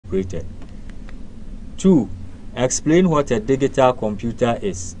operated. 2. Explain what a digital computer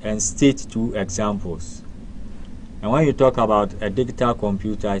is and state 2 examples. And when you talk about a digital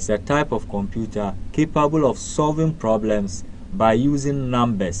computer, it's a type of computer capable of solving problems by using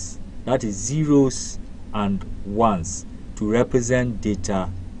numbers, that is zeros and ones, to represent data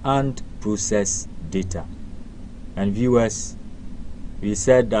and process data. And viewers, we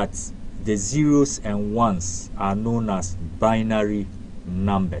said that the zeros and ones are known as binary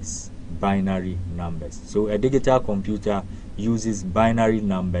numbers. Binary numbers. So a digital computer uses binary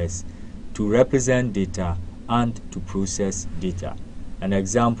numbers to represent data and to process data. And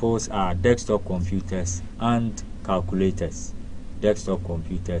examples are desktop computers and calculators. Desktop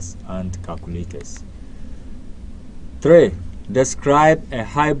computers and calculators. 3. Describe a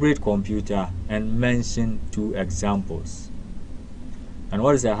hybrid computer and mention 2 examples. And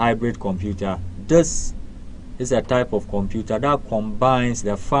what is a hybrid computer? This is a type of computer that combines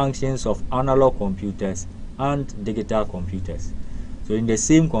the functions of analog computers and digital computers. So in the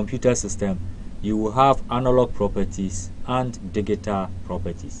same computer system, you will have analog properties and digital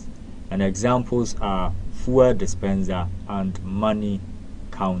properties. And examples are fuel dispenser and money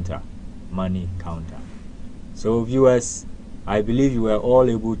counter. Money counter. So viewers, I believe you were all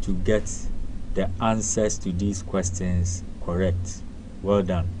able to get the answers to these questions correct. Well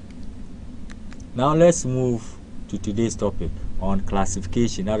done. Now let's move to today's topic on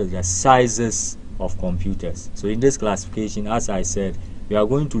classification, that is the sizes of computers. So in this classification, as I said, we are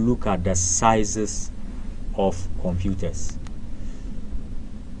going to look at the sizes of computers.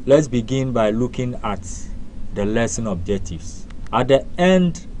 Let's begin by looking at the lesson objectives. At the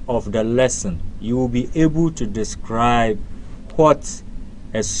end of the lesson, you will be able to describe what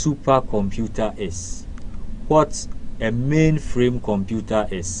a supercomputer is, what a mainframe computer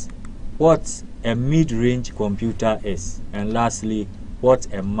is, what a mid-range computer is, and lastly, what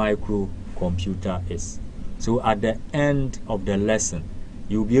a microcomputer is. So at the end of the lesson,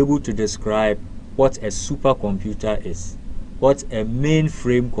 you'll be able to describe what a supercomputer is, what a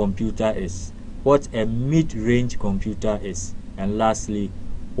mainframe computer is, what a mid-range computer is, and lastly,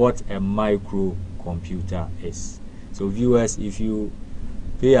 what a microcomputer is. So viewers, if you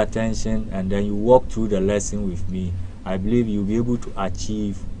pay attention and then you walk through the lesson with me, I believe you'll be able to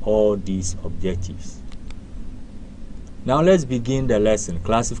achieve all these objectives. Now let's begin the lesson.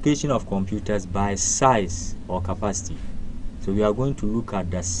 Classification of computers by size or capacity. So we are going to look at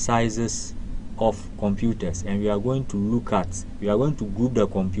the sizes of computers, and we are going to group the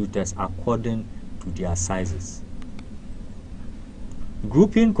computers according to their sizes.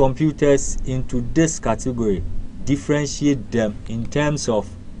 Grouping computers into this category differentiate them in terms of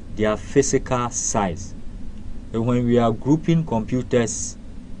their physical size. And when we are grouping computers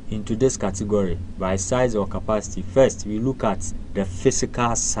into this category by size or capacity, first we look at the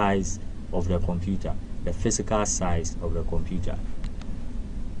physical size of the computer. The physical size of the computer.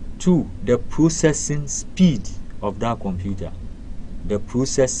 2. The processing speed of that computer. The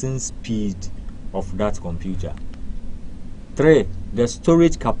processing speed of that computer. 3. The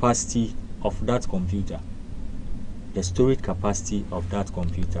storage capacity of that computer. The storage capacity of that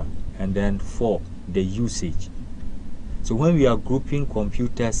computer. And then 4. The usage. So when we are grouping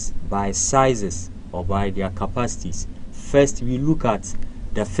computers by sizes or by their capacities, first we look at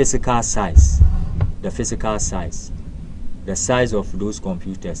the physical size. The physical size. The size of those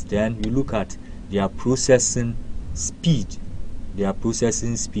computers. Then we look at their processing speed. Their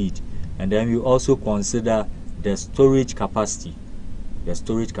processing speed. And then we also consider the storage capacity. The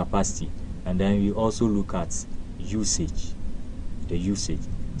storage capacity. And then we also look at usage. The usage.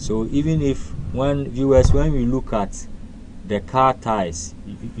 So even if when we look at the car tires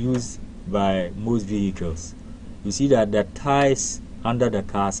used by most vehicles, you see that the tires under the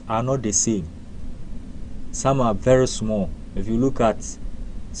cars are not the same. Some are very small. If you look at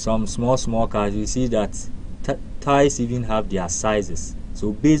some small cars, you see that tires even have their sizes.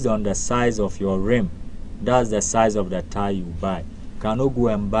 So based on the size of your rim, that's the size of the tire you buy. You cannot go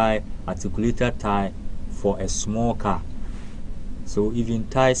and buy articulated tire for a small car. So even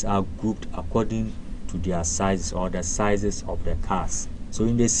tires are grouped according to their sizes or the sizes of the cars. So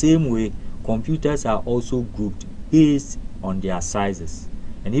in the same way, computers are also grouped based on their sizes.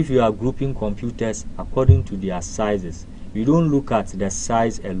 And if you are grouping computers according to their sizes, you don't look at the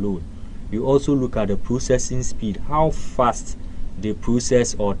size alone. You also look at the processing speed, how fast they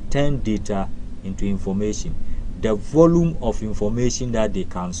process or turn data into information, the volume of information that they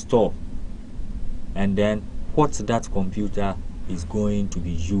can store, and then what that computer is going to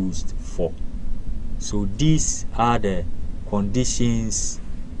be used for. So these are the conditions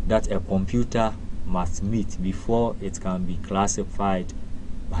that a computer must meet before it can be classified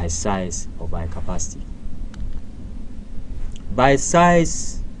by size or by capacity. By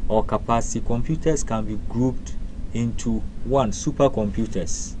size or capacity, computers can be grouped into 1.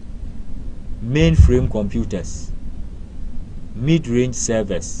 Supercomputers, mainframe computers, mid-range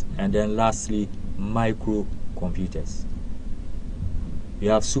servers, and then lastly microcomputers. We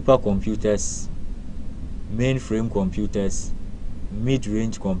have supercomputers, mainframe computers,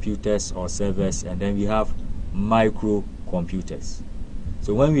 mid-range computers or servers, and then we have microcomputers.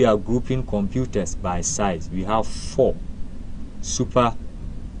 So when we are grouping computers by size, we have 4: super,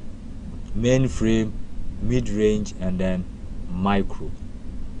 mainframe, mid-range, and then micro.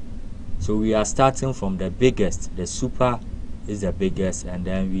 So we are starting from the biggest. The super is the biggest, and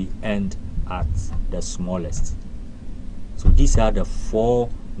then we end at the smallest. So these are the 4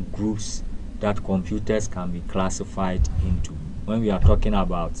 groups that computers can be classified into when we are talking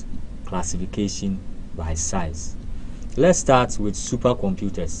about classification by size. Let's start with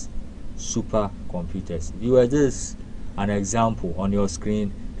supercomputers. Supercomputers. Viewers, this is an example on your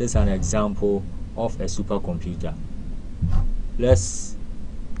screen. This is an example of a supercomputer. Let's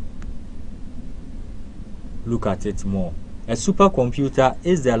look at it more. A supercomputer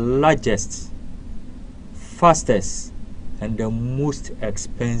is the largest, fastest, and the most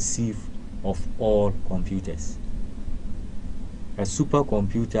expensive of all computers. A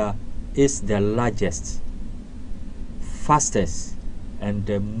supercomputer is the largest, fastest, and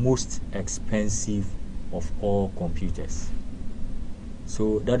the most expensive of all computers.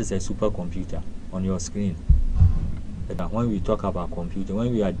 So that is a supercomputer on your screen. When we talk about computer,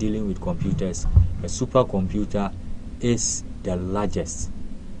 when we are dealing with computers, a supercomputer is the largest,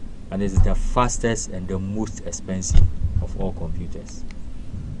 and it is the fastest and the most expensive of all computers.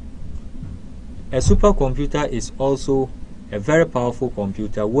 A supercomputer is also a very powerful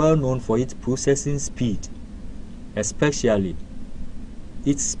computer, well known for its processing speed, especially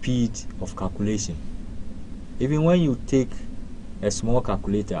its speed of calculation. Even when you take a small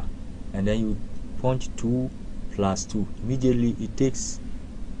calculator and then you punch 2 plus 2, immediately it takes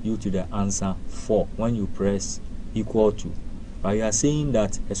you to the answer 4 when you press equal to. But you are saying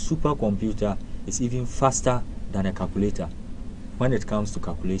that a supercomputer is even faster than a calculator when it comes to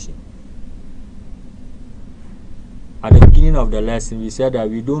calculation. At the beginning of the lesson, we said that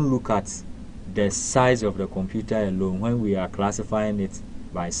we don't look at the size of the computer alone when we are classifying it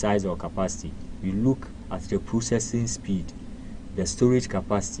by size or capacity. We look at the processing speed, the storage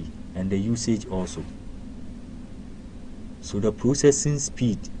capacity, and the usage also. So the processing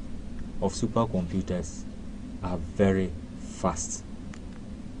speed of supercomputers are very fast.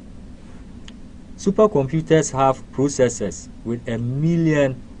 Supercomputers have processors with 1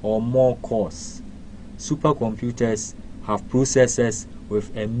 million or more cores. Supercomputers have processors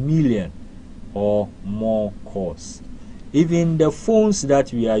with 1 million or more cores. Even the phones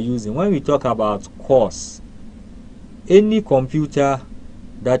that we are using, when we talk about cores, any computer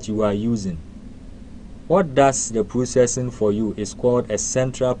that you are using, what does the processing for you is called a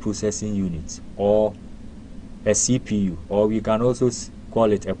central processing unit, or a CPU, or we can also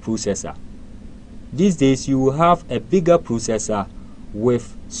call it a processor. These days you will have a bigger processor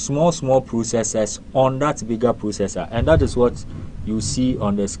with small processors on that bigger processor, and that is what you see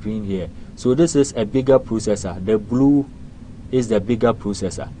on the screen here. So this is a bigger processor. The blue is the bigger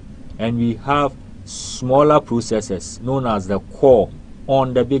processor, and we have smaller processors known as the core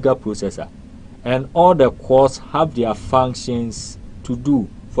on the bigger processor, and all the cores have their functions to do.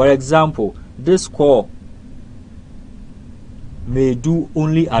 For example, this core may do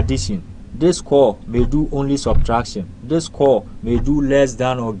only addition, this core may do only subtraction, this core may do less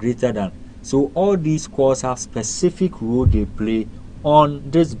than or greater than. So all these cores have specific role they play on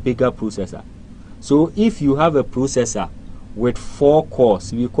this bigger processor. So if you have a processor with 4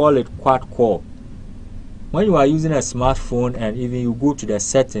 cores, we call it quad core. When you are using a smartphone and even you go to the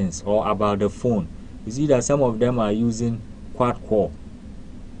settings or about the phone, you see that some of them are using quad core.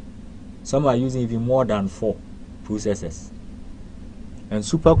 Some are using even more than 4 processors. And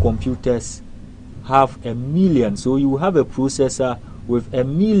supercomputers have 1 million. So you have a processor with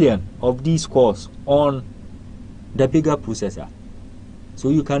 1 million of these cores on the bigger processor. So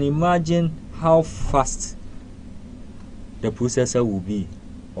you can imagine how fast the processor will be,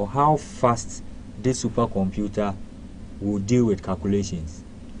 or how fast this supercomputer will deal with calculations.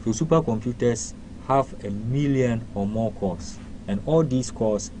 So supercomputers have 1 million or more cores, and all these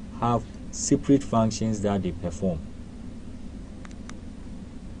cores have separate functions that they perform.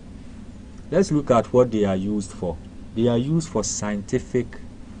 Let's look at what they are used for. They are used for scientific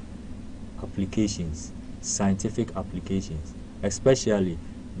applications, especially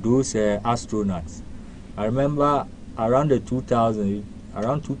those astronauts. I remember around the 2000,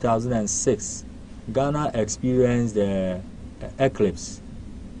 around 2006, Ghana experienced the eclipse,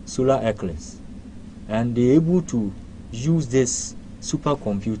 solar eclipse, and they're able to use these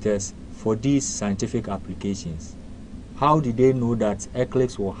supercomputers for these scientific applications. How did they know that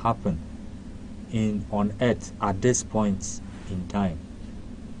eclipse will happen on Earth at this point in time?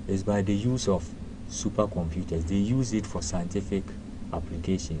 Is by the use of supercomputers. They use it for scientific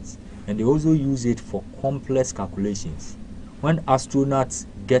applications, and they also use it for complex calculations. When astronauts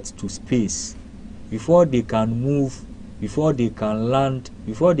get to space, before they can move, before they can land,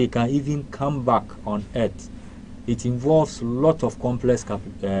 before they can even come back on Earth, it involves a lot of complex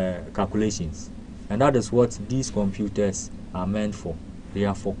calculations, and that is what these computers are meant for. They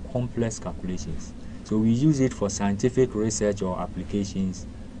are for complex calculations. So we use it for scientific research or applications,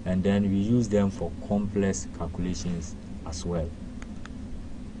 and then we use them for complex calculations as well.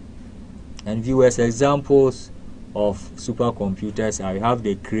 And viewers, examples of supercomputers, I have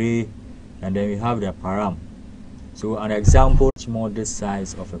the Cray, and then we have the Param. So an example is more this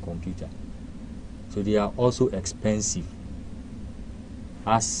size of a computer. So they are also expensive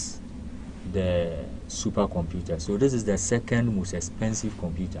as the supercomputer. So this is the second most expensive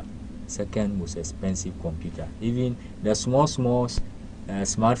computer. Even the small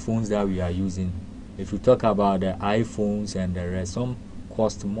smartphones that we are using, if you talk about the iPhones and the rest, some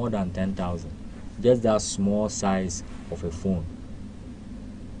cost more than 10,000. Just that small size of a phone.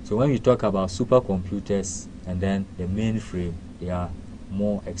 So when we talk about supercomputers and then the mainframe, they are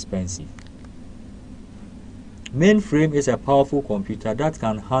more expensive. Mainframe is a powerful computer that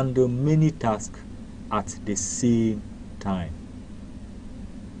can handle many tasks at the same time.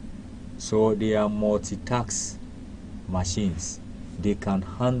 So they are multitask machines. They can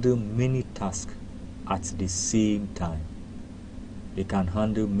handle many tasks at the same time.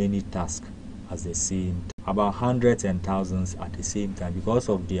 About hundreds and thousands at the same time, because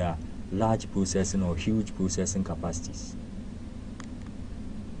of their large processing or huge processing capacities.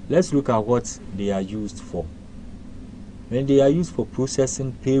 Let's look at what they are used for. When they are used for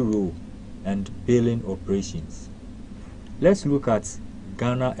processing payroll and billing operations. Let's look at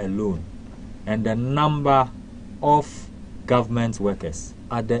Ghana alone and the number of government workers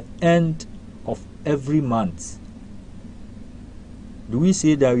at the end of every month. Do we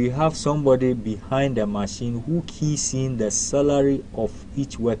say that we have somebody behind the machine who keys in the salary of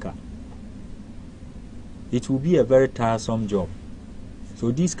each worker? It will be a very tiresome job.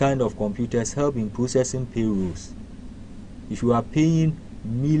 So these kind of computers help in processing payrolls. If you are paying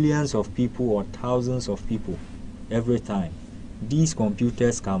millions of people or thousands of people every time, these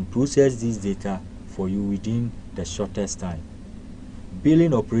computers can process this data for you within the shortest time.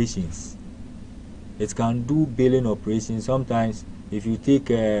 Billing operations. It can do billing operations. Sometimes if you take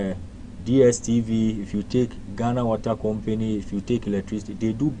DSTV, if you take Ghana Water Company, if you take electricity,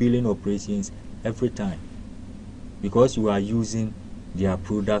 they do billing operations every time because you are using their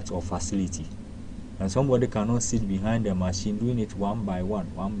product or facility. And somebody cannot sit behind the machine doing it one by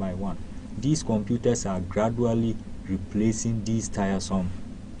one. These computers are gradually replacing these tiresome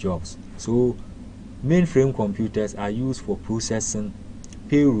jobs. So mainframe computers are used for processing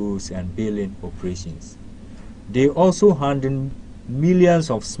payrolls and billing operations. They also handle millions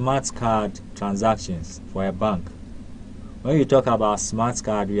of smart card transactions for a bank. When you talk about smart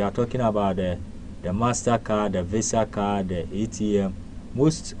card, we are talking about the MasterCard, the Visa card, the ATM.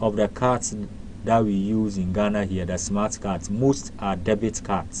 Most of the cards that we use in Ghana here, the smart cards, most are debit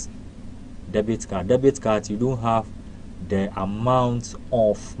cards. Debit cards, you don't have the amount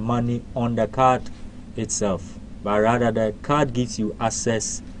of money on the card itself, but rather the card gives you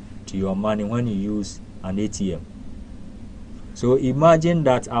access to your money when you use an ATM. So imagine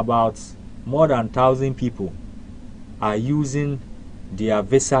that about more than 1,000 people are using their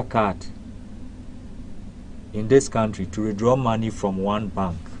Visa card in this country to withdraw money from one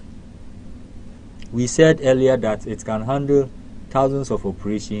bank. We said earlier that it can handle thousands of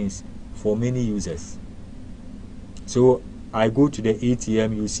operations for many users. So I go to the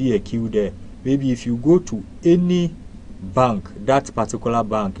ATM, you see a queue there. Maybe if you go to any bank, that particular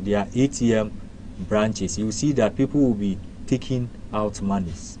bank, their ATM branches, you see that people will be taking out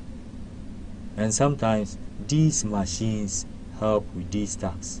monies. And sometimes these machines help with these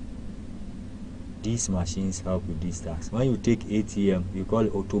tasks. When you take ATM, you call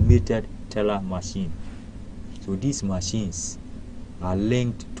it automated teller machine. So these machines are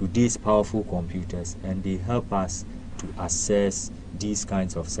linked to these powerful computers, and they help us to access these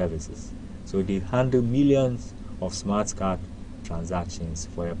kinds of services. So they handle millions of smart card transactions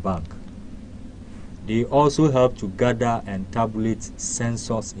for a bank. They also help to gather and tabulate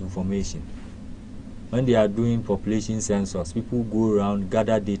census information. when they are doing population census, people go around,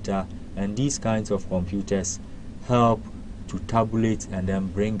 gather data, and these kinds of computers help to tabulate and then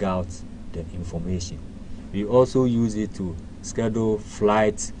bring out the information. We also use it to schedule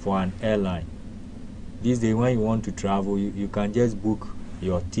flights for an airline. These days, when you want to travel, you can just book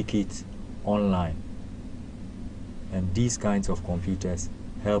your ticket online. And these kinds of computers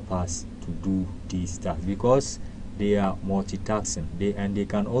help us to do these tasks because they are multitasking. They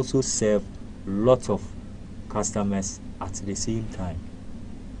can also serve lots of customers at the same time.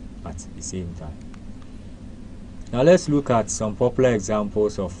 Now let's look at some popular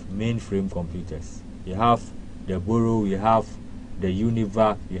examples of mainframe computers. We have the Boro, we have the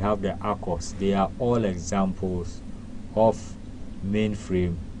Univac, we have the Arcos. They are all examples of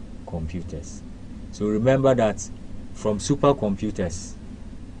mainframe computers. So remember that from supercomputers,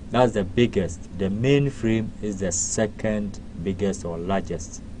 that's the biggest. The mainframe is the second biggest or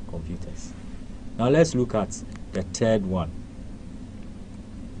largest computers. Now let's look at the third one.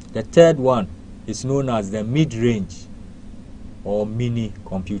 The third one is known as the mid-range or mini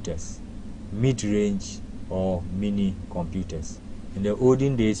computers. Mid-range or mini computers. In the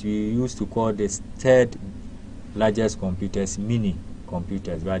olden days, we used to call this third largest computers mini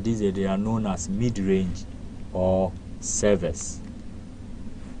computers, but these days they are known as mid-range or servers.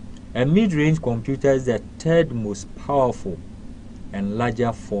 A mid-range computer is the third most powerful and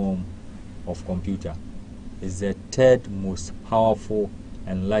larger form of computer. It's the third most powerful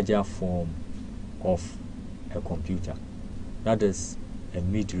and larger form of a computer. That is a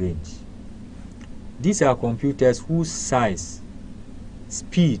mid-range. These are computers whose size,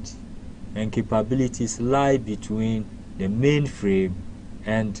 speed, and capabilities lie between the mainframe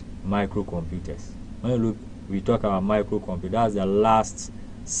and microcomputers. When we talk about microcomputer, that's the last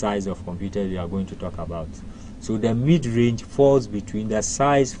size of computer we are going to talk about. So the mid-range falls between, the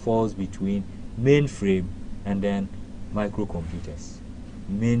size falls between mainframe and then microcomputers.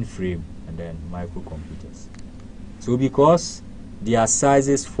 Mainframe and then microcomputers. So because their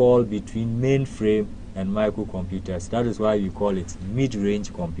sizes fall between mainframe and microcomputers, that is why we call it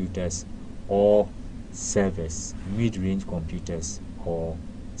mid-range computers or servers. Mid-range computers or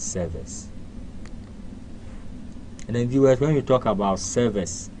servers. And then viewers, when we talk about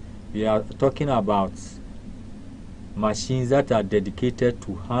servers, we are talking about machines that are dedicated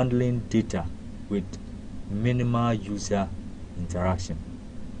to handling data with minimal user interaction.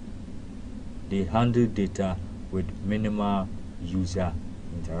 They handle data with minimal user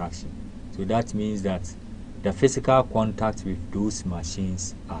interaction. So that means that the physical contact with those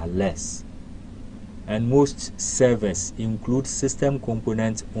machines are less. And most servers include system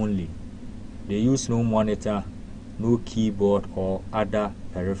components only. They use no monitor, no keyboard or other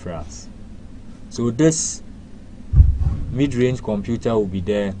peripherals. So this mid-range computer will be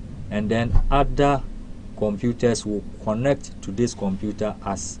there, and then other computers will connect to this computer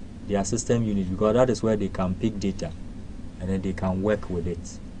as their system unit, because that is where they can pick data and then they can work with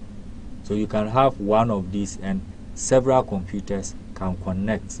it. So you can have one of these and several computers can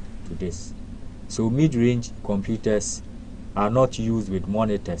connect to this. So mid-range computers are not used with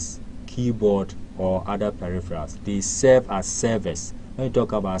monitors, keyboard or other peripherals. They serve as servers. When you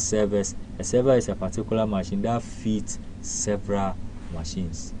talk about servers, a server is a particular machine that feeds several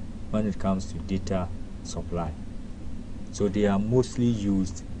machines when it comes to data supply. So they are mostly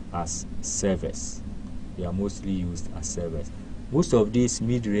used as servers. Most of these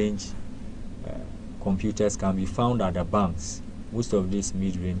mid-range computers can be found at the banks.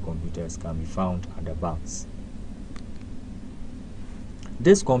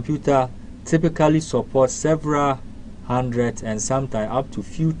 This computer typically supports several hundred and sometimes up to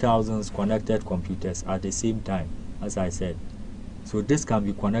few thousands connected computers at the same time, as I said. So this can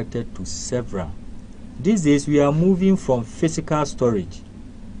be connected to several. These days we are moving from physical storage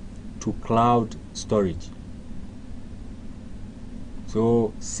to cloud storage.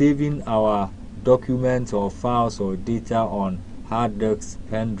 So saving our documents or files or data on hard disks,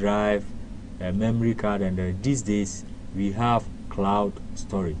 pen drive, memory card, and these days we have cloud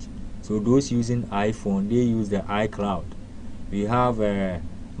storage. So those using iPhone, they use the iCloud. We have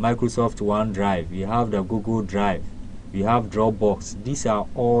Microsoft OneDrive, we have the Google Drive, we have Dropbox. These are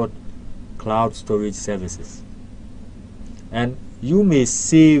all cloud storage services. And you may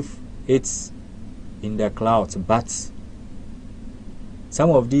save it in the cloud, but some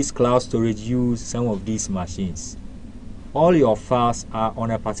of these cloud storage use some of these machines. All your files are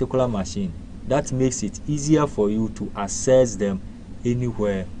on a particular machine. That makes it easier for you to access them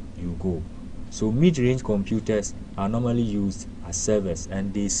anywhere you go. So mid-range computers are normally used as servers,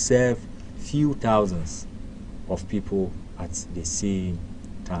 and they serve few thousands of people at the same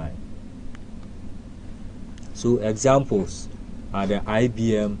time. So examples are the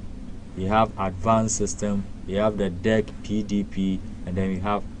IBM, we have Advanced System, we have the DEC PDP, and then we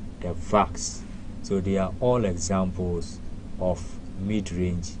have the VAX. So they are all examples of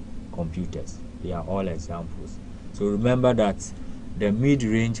mid-range computers. They are all examples. So remember that the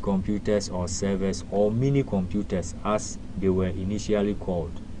mid-range computers or servers or mini computers, as they were initially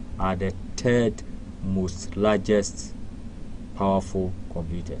called, are the third most largest powerful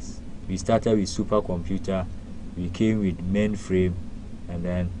computers. We started with supercomputer, we came with mainframe, and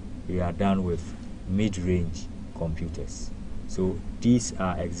then we are done with mid-range computers. So these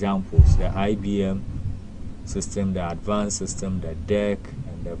are examples: the IBM system, the Advanced System, the DEC,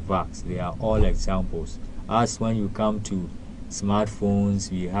 and the VAX. They are all examples. As when you come to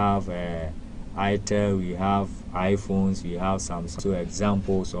smartphones, we have ITEL, we have iPhones, we have Samsung. So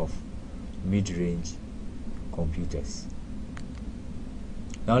examples of mid-range computers.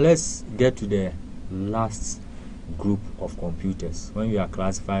 Now let's get to the last group of computers when we are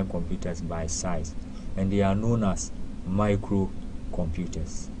classifying computers by size, and they are known as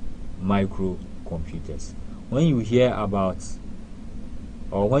microcomputers. Microcomputers. When you hear about,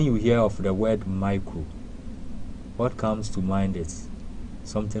 or when you hear of the word micro, what comes to mind is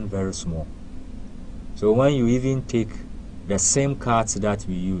something very small. So when you even take the SIM cards that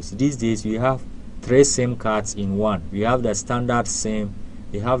we use these days, we have 3 SIM cards in one. We have the standard SIM,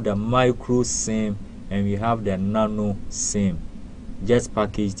 we have the micro SIM, and we have the nano SIM, just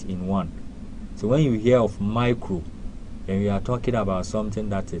packaged in one. So when you hear of micro, then we are talking about something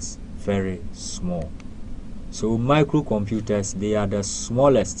that is very small. So microcomputers, they are the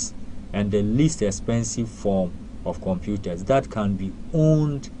smallest and the least expensive form of computers that can be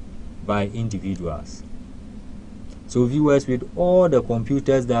owned by individuals. So viewers, with all the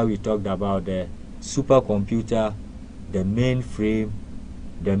computers that we talked about, the supercomputer, the mainframe,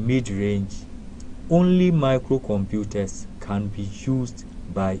 the mid-range, only microcomputers can be used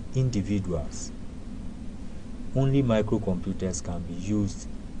by individuals. Only microcomputers can be used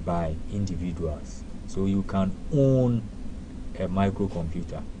by individuals. So you can own a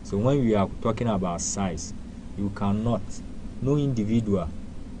microcomputer. So when we are talking about size, you cannot, no individual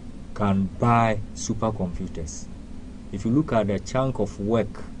can buy supercomputers. If you look at the chunk of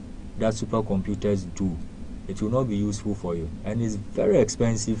work that supercomputers do, it will not be useful for you, and it's very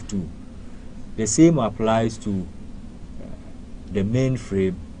expensive too. The same applies to the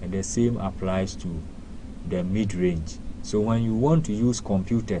mainframe, and the same applies to the mid-range. So when you want to use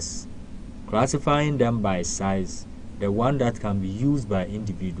computers, classifying them by size, the one that can be used by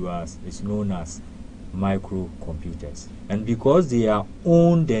individuals is known as microcomputers. And because they are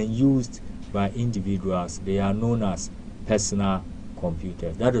owned and used by individuals, they are known as personal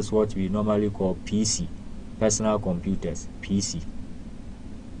computers. That is what we normally call PC. Personal computers, PC.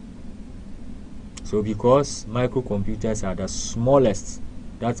 So because microcomputers are the smallest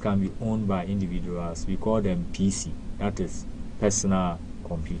that can be owned by individuals, we call them PC. That is personal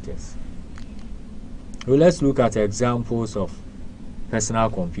computers. So let's look at examples of personal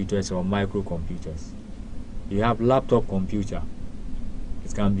computers or microcomputers. You have laptop computer.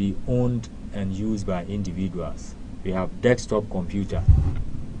 It can be owned and used by individuals. We have desktop computer,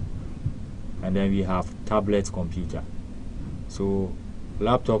 and then we have tablet computer. So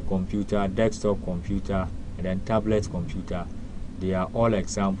laptop computer, desktop computer, and then tablet computer, they are all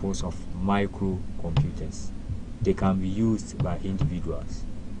examples of microcomputers. They can be used by individuals.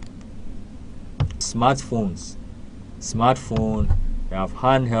 Smartphones. Smartphone, they have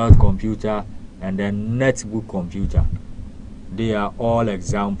handheld computer, and then netbook computer. They are all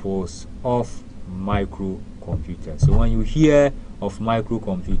examples of microcomputers. So when you hear of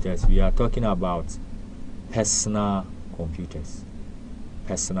microcomputers, we are talking about personal computers.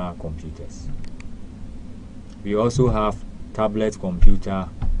 Personal computers. We also have tablet computer.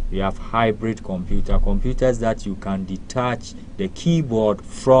 We have hybrid computer, computers that you can detach the keyboard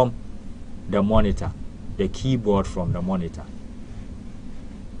from the monitor. The keyboard from the monitor.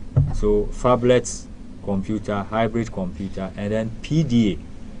 So phablet computer, hybrid computer, and then PDA.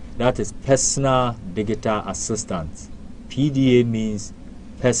 That is personal digital assistant. PDA means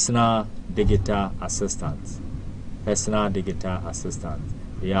personal digital assistant. Personal digital assistant.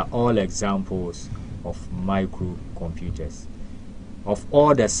 They are all examples of microcomputers. Of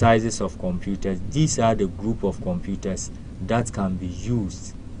all the sizes of computers, these are the group of computers that can be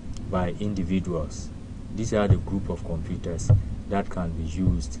used by individuals. These are the group of computers that can be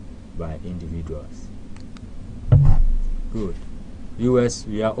used by individuals. Good. Viewers,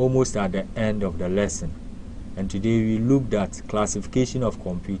 we are almost at the end of the lesson, and today we looked at classification of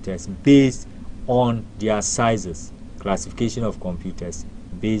computers based on their sizes. Classification of computers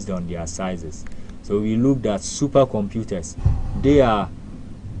based on their sizes. So So we looked at supercomputers. They are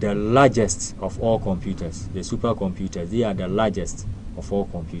the largest of all computers. The supercomputers, they are the largest of all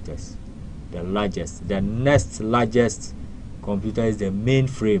computers. The largest. The next largest computer is the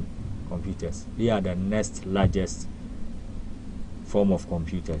mainframe computers. They are the next largest form of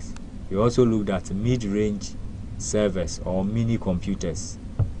computers. We also looked at mid-range servers or mini computers.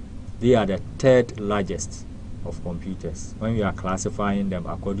 They are the third largest of computers when we are classifying them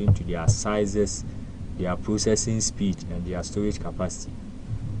according to their sizes, their processing speed, and their storage capacity.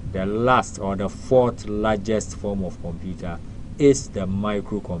 The last or the fourth largest form of computer is the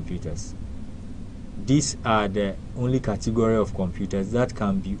microcomputers. These are the only category of computers that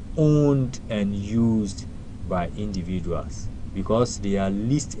can be owned and used by individuals because they are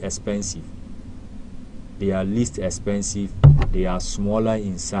least expensive. They are least expensive, they are smaller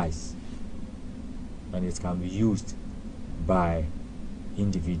in size, and it can be used by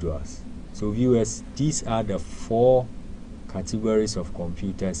individuals. So viewers, these are the 4 categories of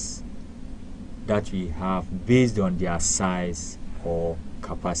computers that we have based on their size or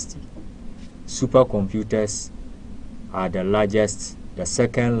capacity. Supercomputers are the largest. The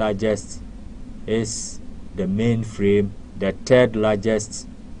second largest is the mainframe. The third largest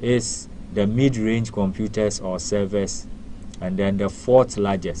is the mid-range computers or servers, and then the fourth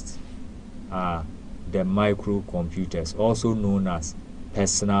largest are the microcomputers, also known as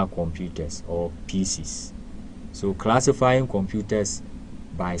personal computers or PCs. So classifying computers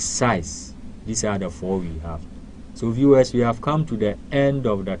by size, these are the 4 we have. So viewers, we have come to the end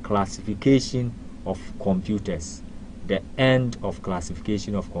of the classification of computers. The end of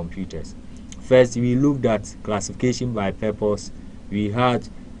classification of computers. First, we looked at classification by purpose. We had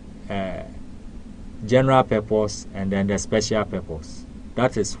general purpose and then the special purpose.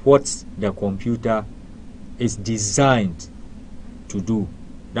 That is what the computer is designed to do.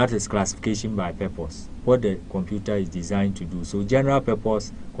 That is classification by purpose, what the computer is designed to do. So general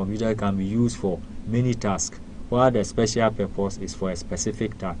purpose computer can be used for many tasks, while the special purpose is for a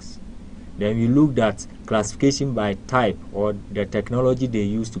specific task. Then we looked at classification by type or the technology they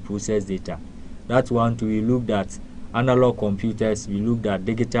use to process data. That one too, we looked at analog computers, we looked at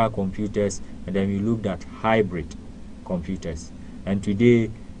digital computers, and then we looked at hybrid computers. And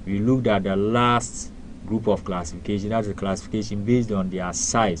today we looked at the last group of classification. That's a classification based on their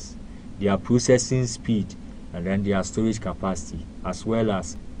size, their processing speed, and then their storage capacity, as well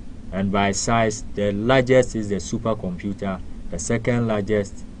as, and by size, the largest is the supercomputer, the second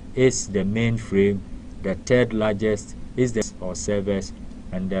largest is the mainframe, the third largest is the or servers,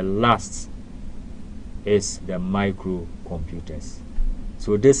 and the last is the microcomputers.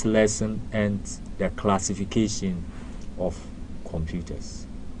 So this lesson ends the classification of computers.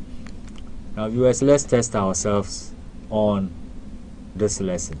 Now viewers, let's test ourselves on this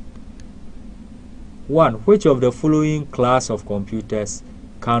lesson. 1. Which of the following class of computers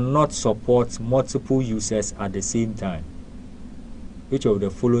cannot support multiple users at the same time? Which of the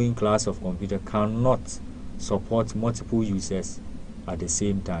following class of computer cannot support multiple users at the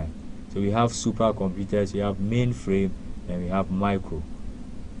same time? So we have supercomputers, we have mainframe, and we have micro.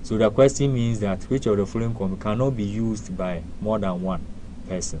 So the question means that which of the following computers cannot be used by more than one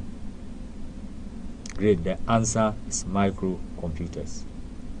person? Great, the answer is microcomputers.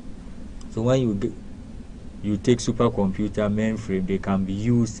 So when you take supercomputer, mainframe, they can be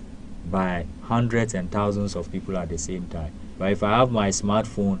used by hundreds and thousands of people at the same time. But if I have my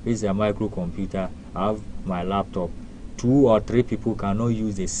smartphone, which is a microcomputer, I have my laptop, 2 or 3 people cannot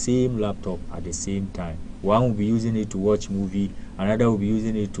use the same laptop at the same time. One will be using it to watch movie, another will be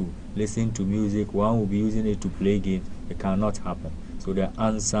using it to listen to music, one will be using it to play games. It cannot happen. So the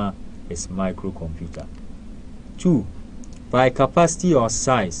answer is microcomputer. 2. By capacity or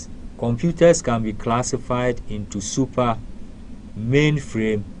size, computers can be classified into super,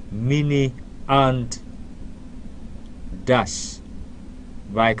 mainframe, mini, and dash.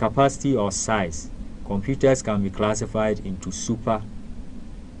 By capacity or size, computers can be classified into super,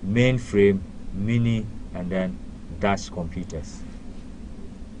 mainframe, mini, and then dash computers.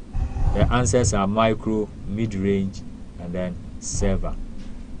 The answers are micro, mid-range, and then server.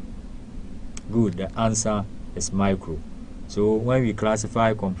 Good, the answer is micro. So when we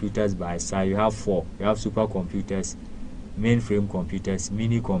classify computers by size, you have 4. You have supercomputers, mainframe computers,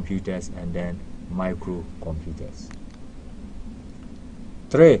 mini computers, and then micro computers.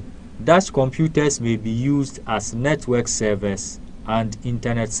 3. Dash computers may be used as network servers and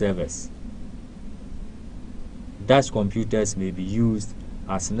internet servers. Dash computers may be used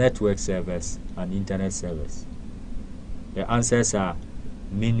as network servers and internet servers. The answers are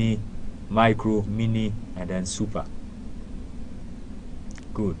mini, micro, mini, and then super.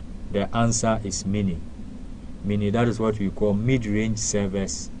 Good. The answer is many. Many, that is what we call mid-range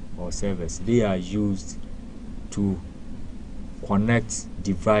servers or servers. They are used to connect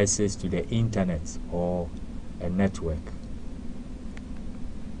devices to the internet or a network.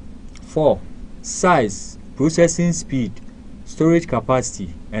 4. Size, processing speed, storage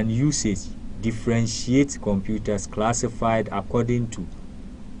capacity, and usage differentiate computers classified according to.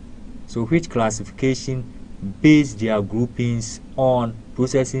 So which classification base their groupings on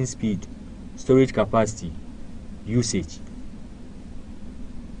processing speed, storage capacity, usage?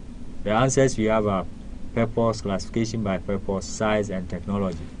 The answers we have are purpose, classification by purpose, size, and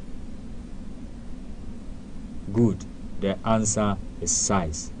technology. Good. The answer is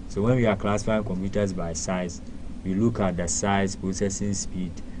size. So when we are classifying computers by size, we look at the size, processing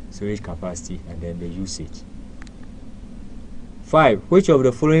speed, storage capacity, and then the usage. 5. Which of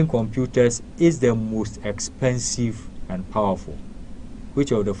the following computers is the most expensive and powerful?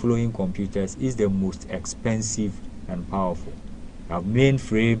 Which of the following computers is the most expensive and powerful? You have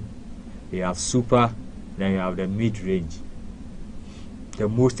mainframe, you have super, then you have the mid-range. The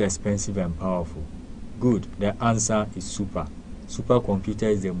most expensive and powerful. Good. The answer is super. Supercomputer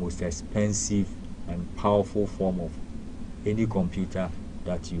is the most expensive and powerful form of any computer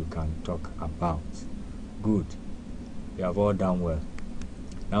that you can talk about. Good. You have all done well.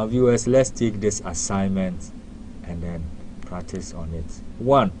 Now viewers, let's take this assignment and then practice on it.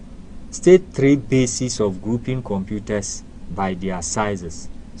 1. State 3 bases of grouping computers by their sizes.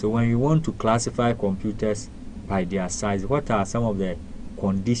 So when you want to classify computers by their size, what are some of the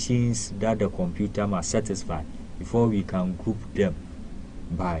conditions that the computer must satisfy before we can group them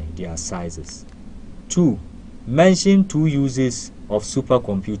by their sizes? 2. Mention 2 uses of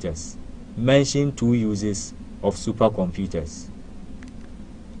supercomputers. Mention 2 uses of supercomputers.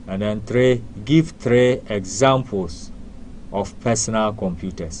 And then 3. Give 3 examples of personal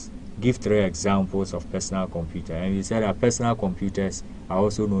computers. Give 3 examples of personal computers. And we said that personal computers are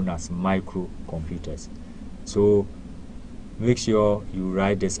also known as microcomputers. So make sure you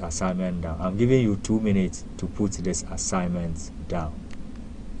write this assignment down. I'm giving you 2 minutes to put this assignment down.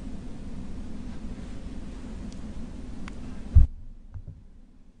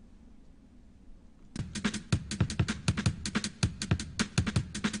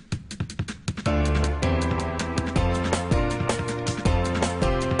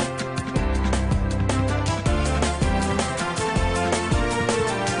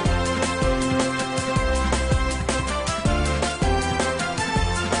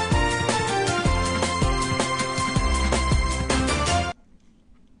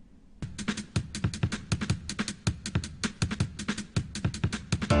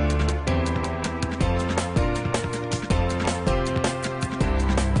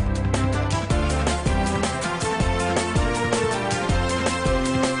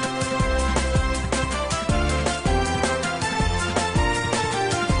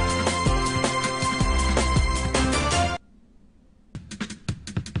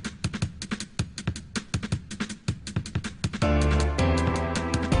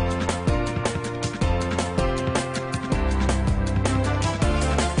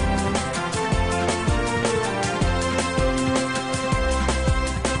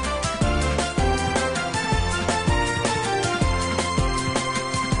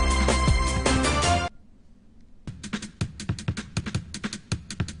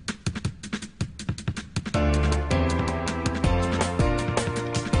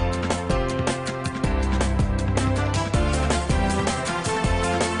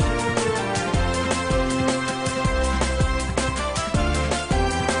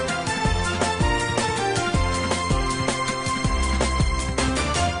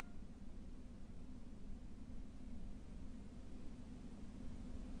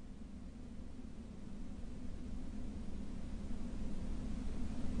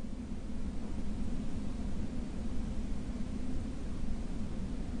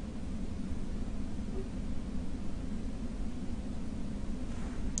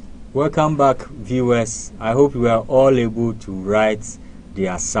 Welcome back, viewers. I hope you are all able to write the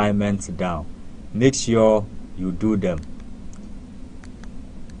assignments down. Make sure you do them.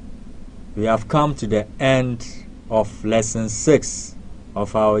 We have come to the end of lesson 6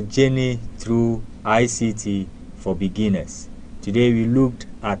 of our journey through ICT for beginners. Today we looked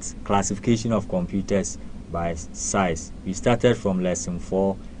at classification of computers by size. We started from lesson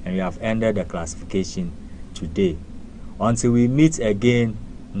 4 and we have ended the classification today. Until we meet again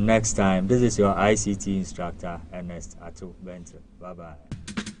next time, this is your ICT instructor, Ernest Ato Bento. Bye-bye.